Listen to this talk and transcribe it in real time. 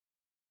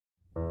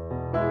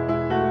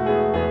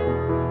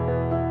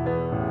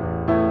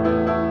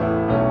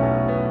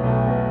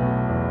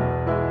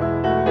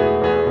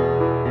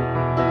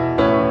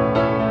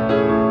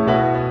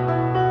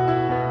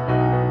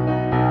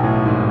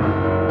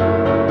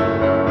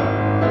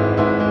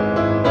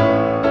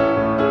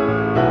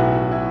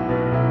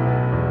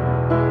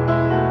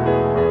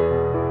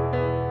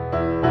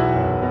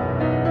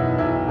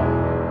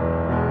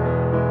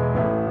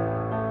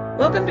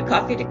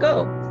Coffee to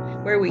Go,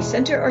 where we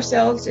center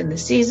ourselves in the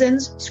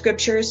seasons,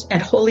 scriptures,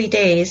 and holy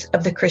days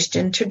of the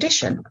Christian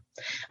tradition.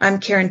 I'm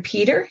Karen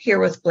Peter, here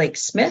with Blake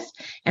Smith,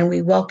 and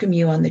we welcome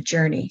you on the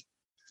journey.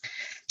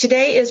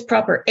 Today is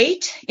Proper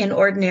 8 in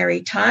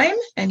Ordinary Time,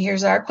 and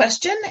here's our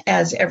question,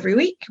 as every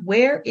week: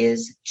 where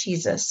is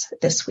Jesus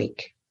this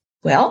week?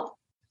 Well,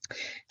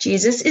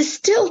 Jesus is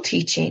still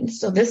teaching,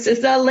 so this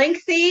is a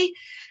lengthy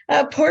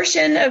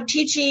portion of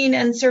teaching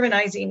and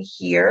sermonizing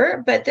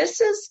here, but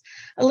this is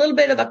a little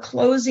bit of a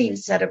closing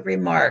set of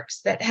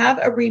remarks that have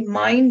a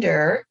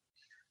reminder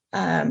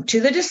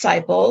to the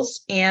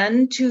disciples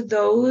and to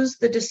those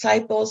the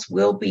disciples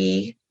will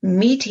be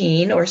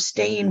meeting or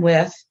staying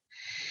with.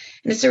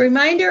 And it's a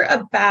reminder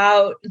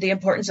about the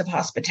importance of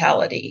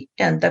hospitality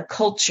and the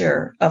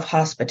culture of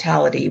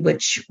hospitality,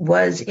 which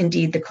was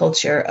indeed the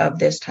culture of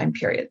this time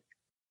period.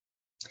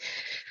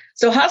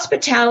 So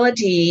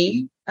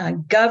hospitality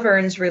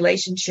governs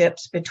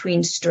relationships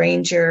between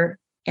stranger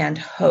and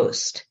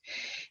host.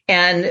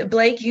 And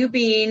Blake, you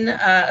being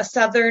a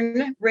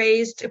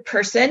Southern-raised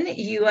person,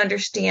 you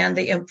understand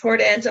the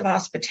importance of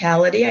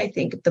hospitality. I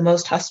think the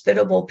most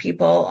hospitable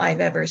people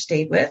I've ever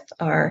stayed with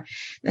are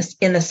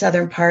in the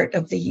southern part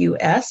of the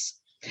U.S.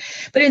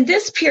 But in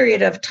this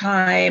period of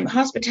time,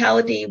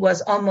 hospitality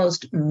was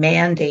almost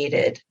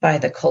mandated by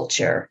the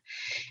culture.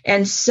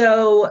 And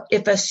so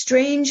if a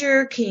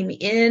stranger came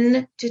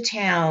into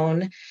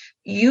town,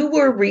 you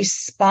were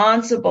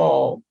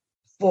responsible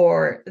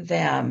for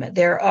them.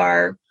 There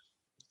are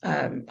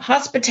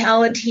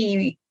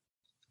hospitality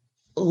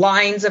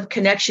lines of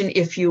connection,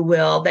 if you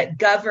will, that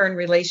govern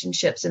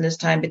relationships in this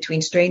time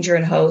between stranger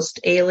and host,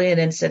 alien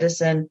and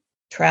citizen,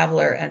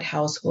 traveler and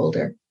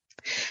householder.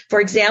 For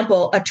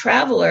example, a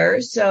traveler,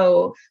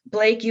 so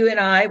Blake, you and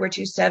I, we're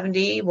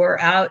 270, we're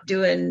out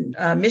doing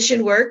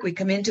mission work. We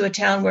come into a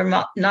town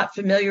we're not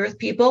familiar with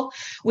people.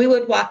 We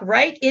would walk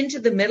right into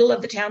the middle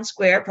of the town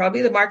square,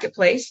 probably the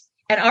marketplace,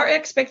 and our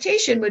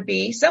expectation would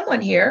be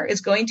someone here is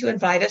going to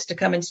invite us to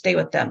come and stay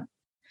with them.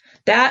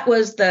 That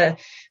was the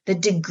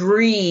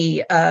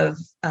degree of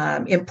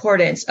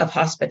importance of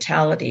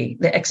hospitality,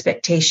 the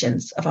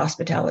expectations of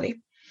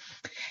hospitality.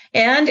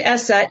 And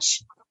as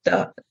such,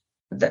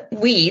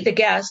 the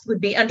guest,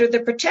 would be under the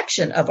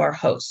protection of our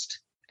host.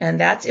 And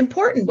that's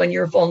important when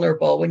you're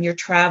vulnerable, when you're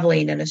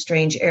traveling in a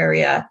strange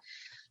area.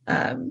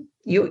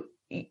 You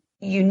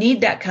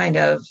need that kind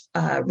of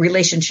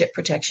relationship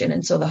protection.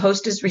 And so the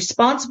host is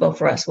responsible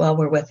for us while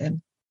we're with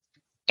him.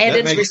 And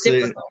it's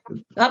reciprocal.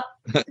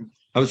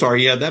 I'm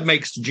sorry. Yeah, that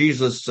makes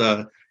Jesus'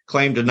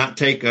 claim to not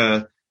take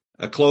a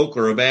cloak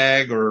or a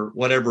bag or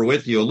whatever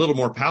with you a little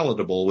more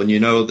palatable when you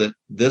know that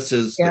this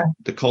is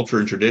the culture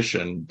and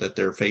tradition that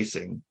they're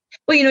facing.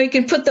 Well, you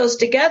can put those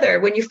together.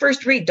 When you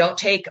first read, don't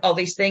take all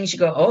these things, you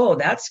go, oh,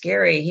 that's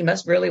scary. He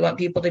must really want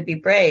people to be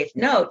brave.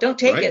 No, don't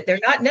take it. They're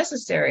not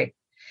necessary.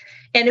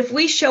 And if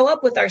we show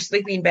up with our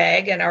sleeping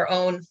bag and our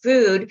own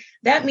food,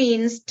 that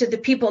means to the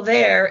people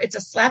there, it's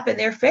a slap in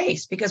their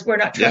face because we're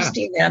not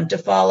trusting them to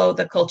follow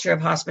the culture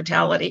of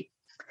hospitality.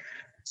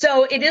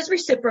 So it is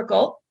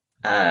reciprocal.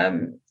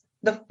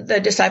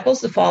 The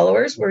disciples, the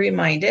followers, were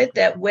reminded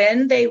that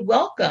when they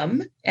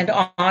welcome and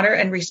honor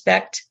and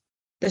respect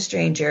the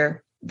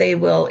stranger, they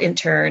will in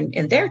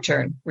their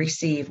turn,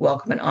 receive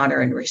welcome and honor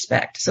and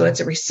respect. So it's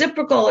a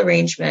reciprocal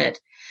arrangement.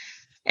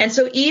 And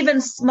so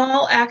even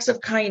small acts of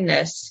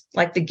kindness,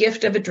 like the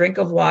gift of a drink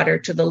of water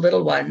to the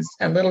little ones,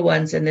 and little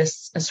ones in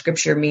this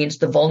scripture means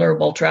the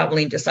vulnerable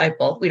traveling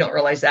disciple. We don't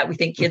realize that. We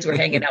think kids were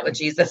hanging out with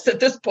Jesus at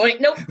this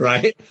point. Nope.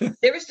 Right.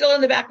 They were still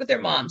in the back with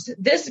their moms.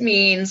 This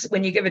means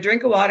when you give a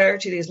drink of water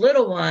to these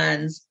little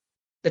ones,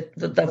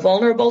 the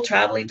vulnerable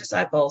traveling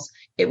disciples,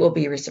 it will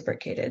be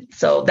reciprocated.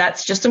 So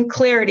that's just some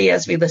clarity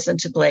as we listen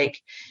to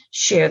Blake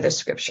share the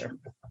scripture.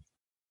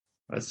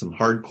 That's some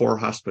hardcore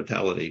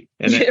hospitality.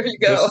 And there you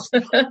go.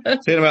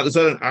 Saying about the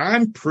Southern,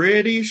 I'm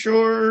pretty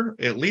sure,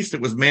 at least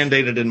it was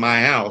mandated in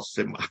my house.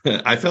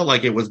 I felt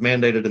like it was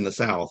mandated in the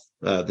South,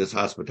 this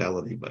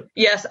hospitality. But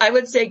yes, I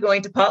would say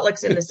going to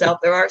potlucks in the South,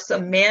 there are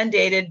some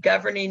mandated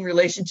governing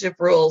relationship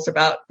rules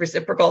about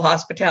reciprocal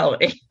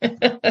hospitality.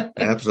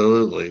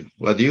 Absolutely.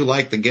 Whether you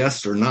like the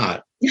guests or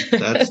not,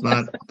 that's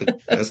not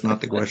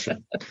the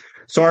question.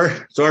 So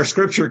our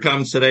scripture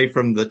comes today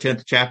from the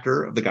 10th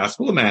chapter of the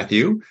Gospel of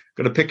Matthew.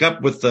 Going to pick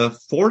up with the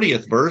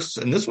 40th verse,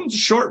 and this one's a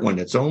short one.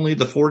 It's only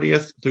the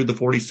 40th through the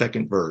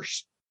 42nd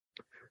verse.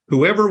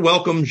 Whoever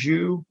welcomes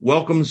you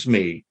welcomes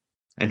me,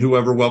 and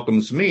whoever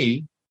welcomes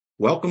me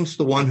welcomes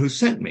the one who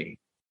sent me.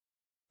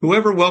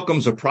 Whoever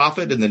welcomes a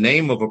prophet in the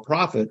name of a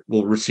prophet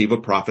will receive a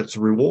prophet's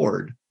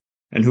reward.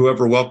 And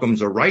whoever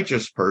welcomes a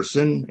righteous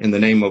person in the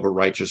name of a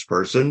righteous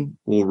person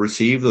will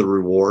receive the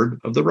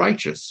reward of the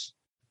righteous.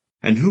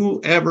 And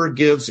whoever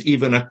gives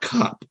even a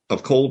cup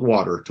of cold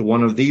water to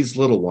one of these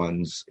little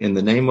ones in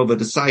the name of a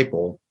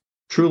disciple,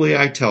 truly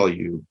I tell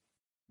you,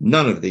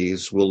 none of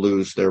these will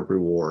lose their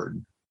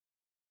reward.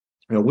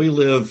 We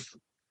live,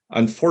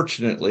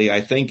 unfortunately,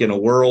 I think, in a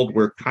world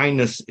where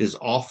kindness is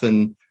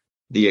often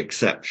the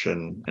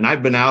exception. And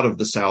I've been out of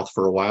the South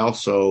for a while,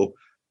 so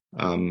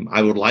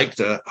I would like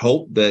to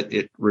hope that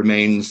it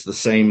remains the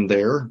same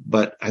there,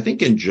 but I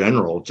think in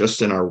general,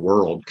 just in our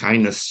world,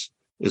 kindness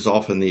is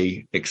often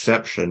the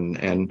exception,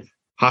 and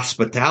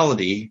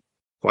hospitality,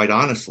 quite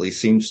honestly,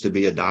 seems to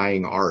be a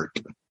dying art.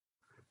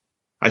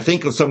 I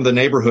think of some of the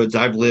neighborhoods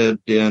I've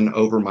lived in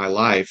over my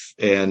life,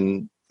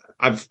 and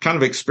I've kind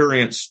of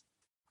experienced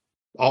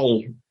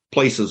all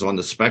places on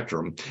the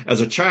spectrum.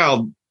 As a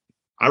child,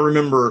 I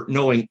remember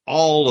knowing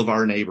all of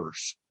our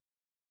neighbors,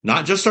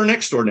 not just our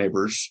next door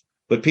neighbors,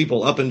 but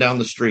people up and down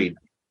the street.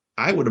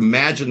 I would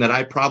imagine that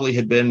I probably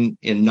had been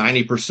in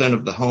 90%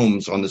 of the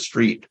homes on the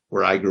street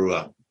where I grew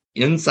up,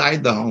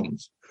 inside the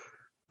homes.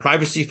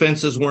 Privacy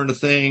fences weren't a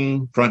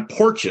thing. Front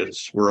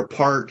porches were a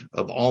part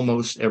of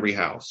almost every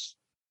house.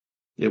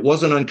 It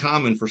wasn't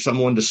uncommon for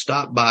someone to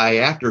stop by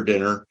after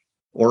dinner,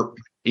 or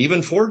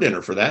even for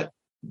dinner for that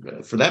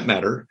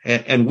matter.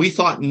 And we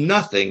thought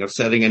nothing of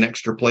setting an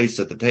extra place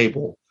at the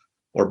table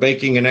or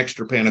baking an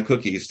extra pan of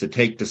cookies to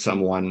take to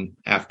someone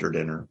after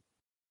dinner.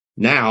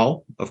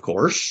 Now, of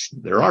course,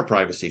 there are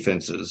privacy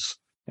fences,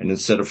 and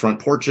instead of front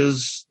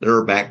porches, there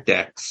are back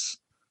decks.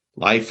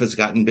 Life has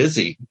gotten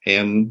busy,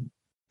 and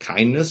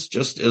kindness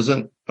just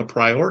isn't a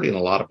priority in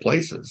a lot of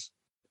places.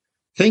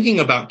 Thinking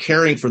about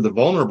caring for the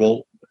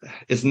vulnerable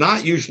is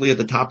not usually at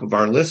the top of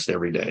our list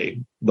every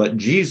day, but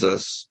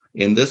Jesus,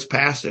 in this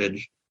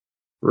passage,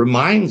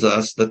 reminds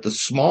us that the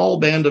small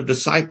band of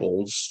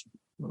disciples,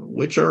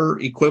 which are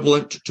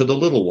equivalent to the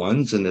little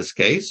ones in this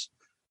case,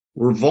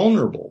 were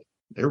vulnerable.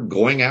 They're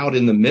going out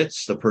in the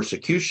midst of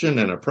persecution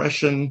and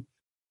oppression.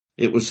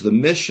 It was the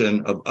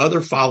mission of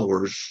other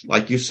followers,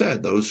 like you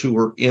said, those who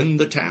were in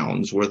the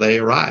towns where they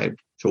arrived,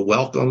 to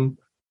welcome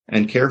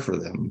and care for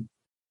them.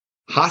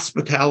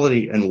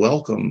 Hospitality and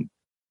welcome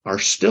are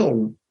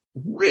still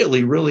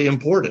really, really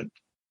important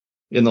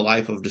in the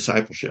life of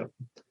discipleship.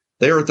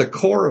 They are at the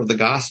core of the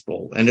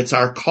gospel, and it's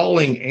our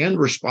calling and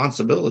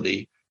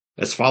responsibility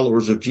as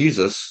followers of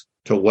Jesus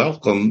to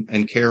welcome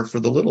and care for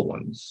the little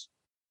ones.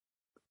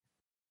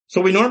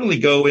 So we normally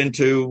go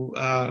into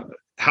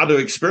how to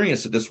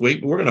experience it this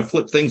week, but we're going to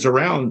flip things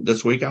around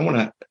this week. I want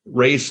to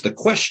raise the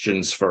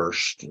questions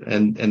first,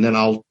 and then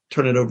I'll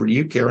turn it over to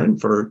you, Karen,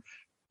 for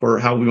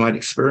how we might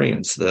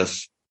experience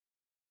this.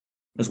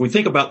 As we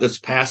think about this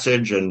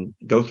passage and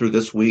go through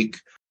this week,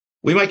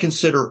 we might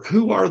consider,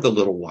 who are the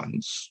little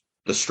ones,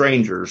 the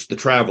strangers, the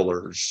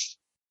travelers,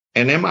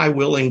 and am I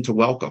willing to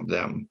welcome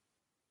them?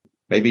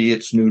 Maybe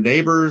it's new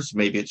neighbors,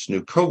 maybe it's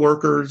new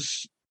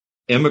coworkers,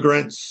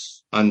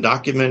 immigrants,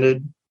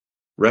 undocumented,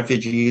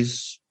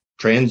 refugees,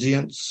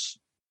 transients,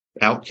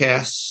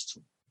 outcasts.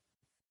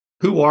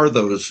 Who are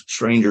those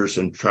strangers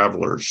and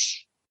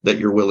travelers that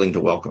you're willing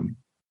to welcome?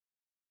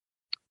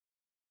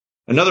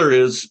 Another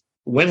is,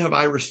 when have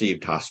I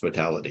received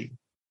hospitality?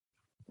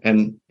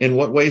 And in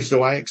what ways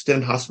do I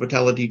extend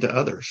hospitality to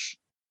others?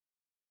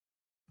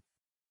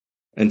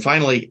 And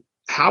finally,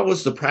 how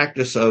was the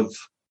practice of,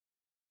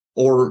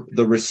 or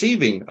the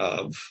receiving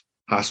of,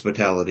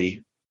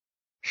 hospitality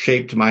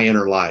shaped my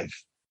inner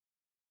life?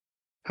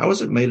 How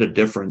has it made a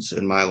difference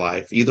in my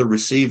life, either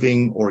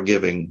receiving or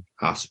giving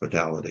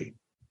hospitality?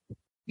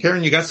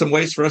 Karen, you got some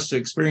ways for us to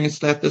experience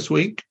that this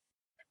week?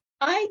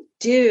 I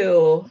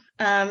do.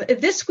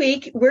 This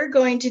week, we're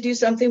going to do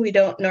something we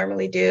don't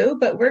normally do,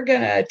 but we're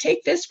going to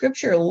take this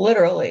scripture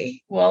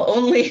literally. Well,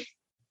 only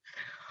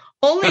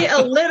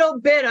a little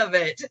bit of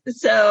it.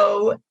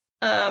 So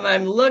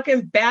I'm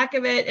looking back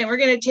of it, and we're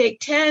going to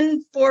take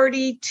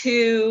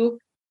 1042A,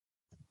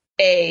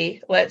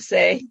 let's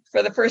say,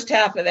 for the first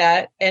half of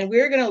that, and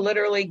we're going to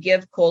literally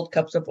give cold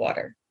cups of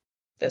water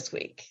this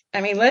week.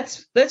 I mean,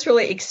 let's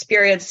really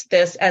experience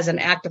this as an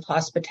act of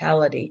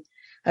hospitality,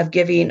 of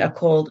giving a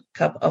cold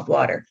cup of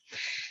water,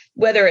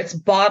 whether it's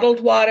bottled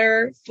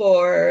water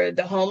for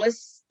the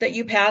homeless that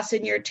you pass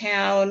in your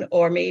town,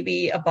 or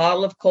maybe a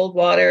bottle of cold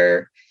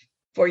water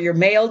for your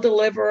mail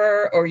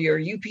deliverer or your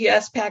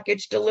UPS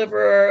package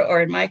deliverer,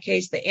 or in my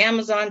case, the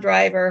Amazon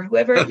driver,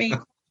 whoever it may be.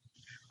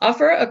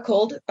 Offer a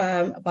cold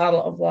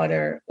bottle of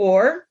water.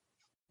 Or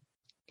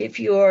if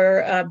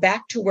you're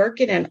back to work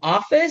in an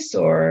office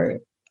or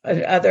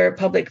another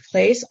public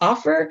place,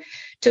 offer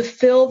to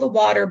fill the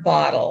water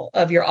bottle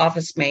of your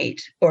office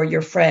mate or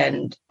your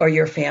friend or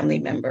your family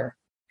member.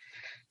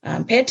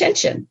 Pay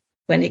attention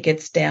when it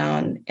gets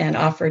down and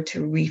offer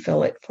to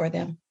refill it for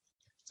them.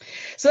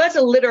 So that's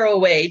a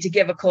literal way to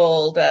give a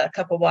cold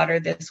cup of water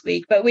this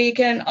week, but we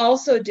can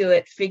also do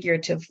it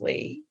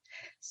figuratively.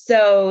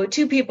 So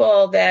two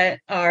people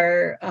that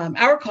are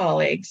our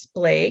colleagues,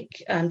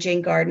 Blake,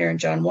 Jane Gardner, and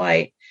John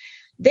White,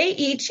 they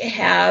each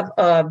have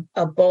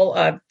a bowl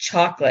of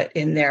chocolate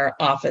in their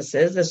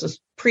offices. This was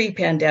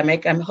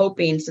pre-pandemic. I'm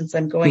hoping, since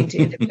I'm going to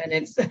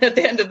Independence at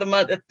the end of the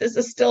month, that this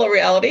is still a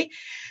reality.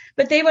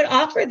 But they would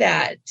offer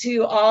that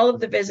to all of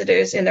the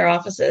visitors in their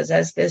offices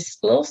as this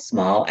little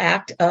small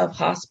act of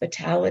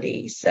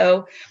hospitality.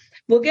 So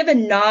we'll give a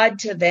nod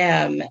to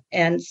them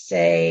and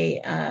say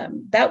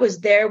that was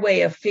their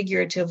way of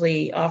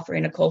figuratively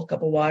offering a cold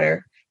cup of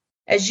water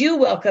as you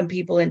welcome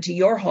people into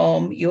your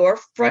home, your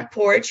front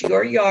porch,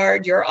 your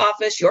yard, your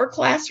office, your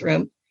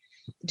classroom,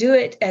 Do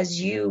it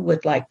as you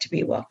would like to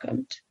be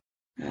welcomed.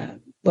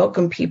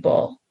 Welcome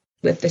people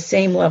with the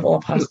same level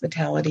of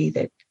hospitality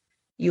that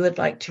you would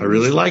like to. I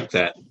really like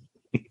that.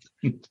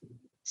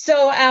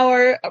 So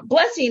our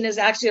blessing is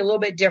actually a little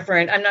bit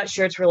different. I'm not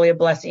sure it's really a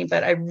blessing,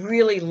 but I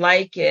really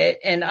like it.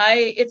 And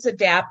it's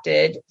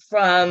adapted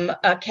from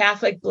a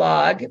Catholic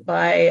blog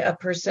by a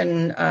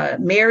person,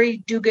 Mary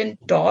Dugan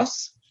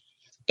Doss.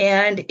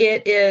 And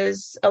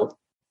it's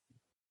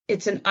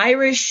an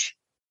Irish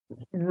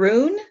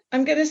rune,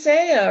 I'm going to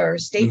say, or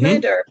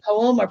statement or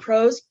poem or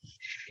prose.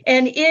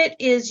 And it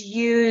is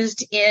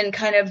used in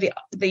kind of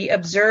the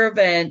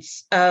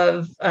observance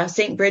of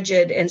St.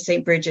 Bridget and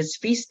St. Bridget's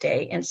feast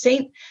day. And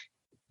St.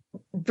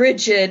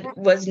 Bridget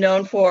was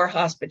known for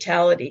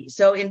hospitality.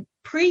 So in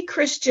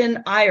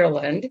pre-Christian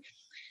Ireland,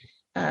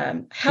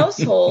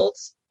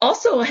 households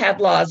also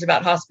had laws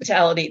about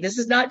hospitality. This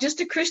is not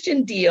just a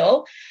Christian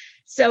deal.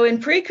 So in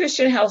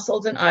pre-Christian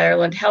households in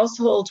Ireland,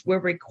 households were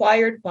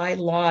required by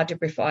law to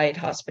provide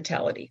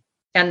hospitality.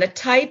 And the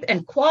type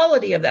and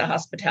quality of that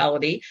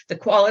hospitality, the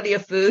quality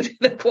of food,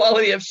 the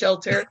quality of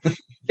shelter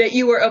that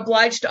you were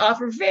obliged to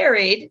offer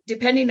varied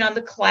depending on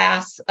the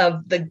class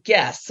of the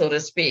guest, so to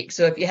speak.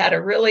 So if you had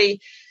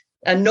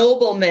a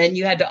nobleman,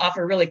 you had to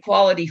offer really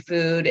quality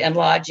food and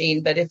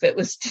lodging. But if it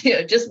was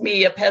just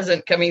me, a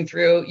peasant coming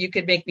through, you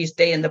could make me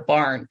stay in the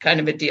barn, kind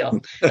of a deal,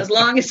 as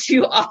long as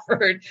you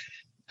offered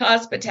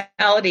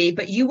hospitality,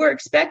 but you were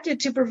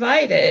expected to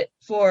provide it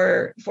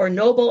for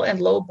noble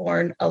and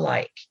lowborn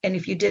alike. And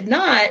if you did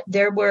not,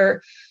 there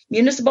were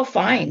municipal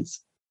fines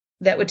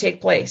that would take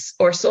place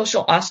or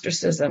social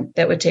ostracism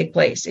that would take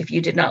place if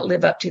you did not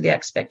live up to the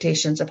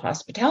expectations of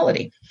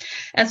hospitality.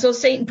 And so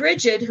St.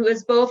 Bridget, who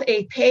is both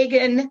a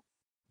pagan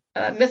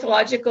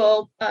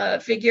mythological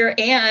figure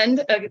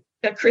and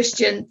a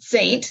Christian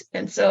saint,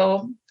 and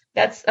so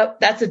that's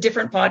a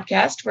different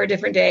podcast for a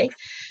different day.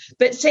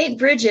 But St.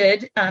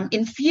 Bridget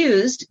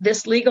infused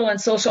this legal and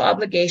social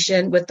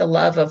obligation with the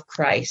love of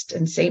Christ.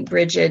 And St.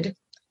 Bridget,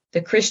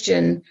 the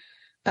Christian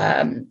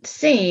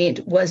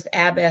saint, was the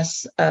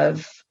abbess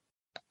of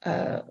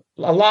a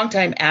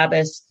longtime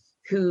abbess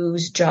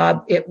whose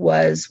job it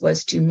was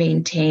to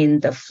maintain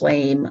the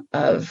flame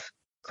of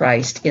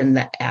Christ in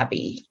the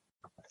abbey.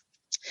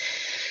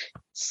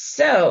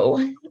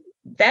 So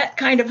that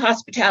kind of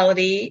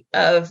hospitality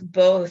of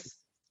both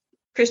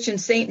Christian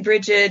St.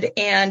 Bridget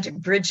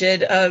and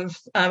Bridget of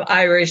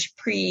Irish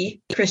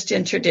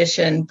pre-Christian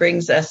tradition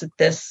brings us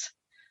this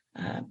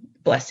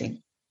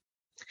blessing.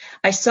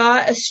 I saw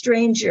a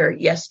stranger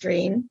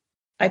yestreen.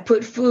 I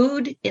put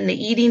food in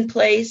the eating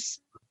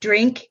place,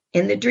 drink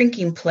in the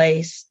drinking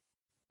place,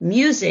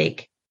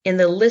 music in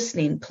the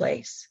listening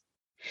place.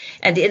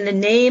 And in the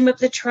name of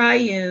the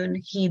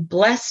Triune, he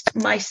blessed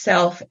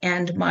myself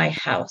and my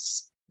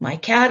house, my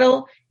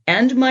cattle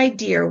and my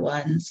dear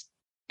ones.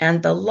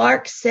 And the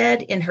lark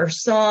said in her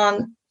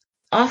song,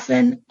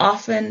 often,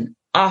 often,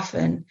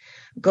 often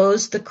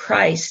goes the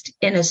Christ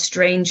in a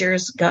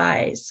stranger's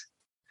guise.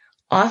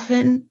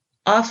 Often,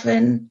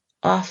 often,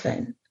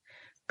 often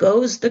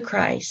goes the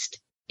Christ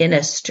in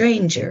a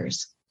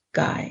stranger's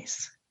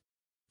guise.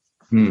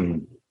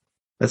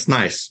 That's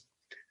nice.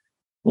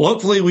 Well,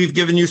 hopefully we've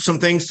given you some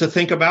things to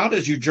think about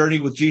as you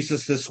journey with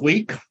Jesus this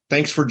week.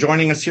 Thanks for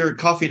joining us here at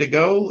Coffee to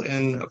Go.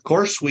 And of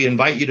course, we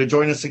invite you to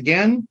join us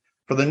again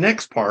for the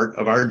next part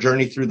of our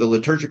journey through the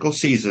liturgical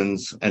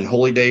seasons and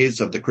holy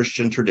days of the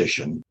Christian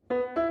tradition.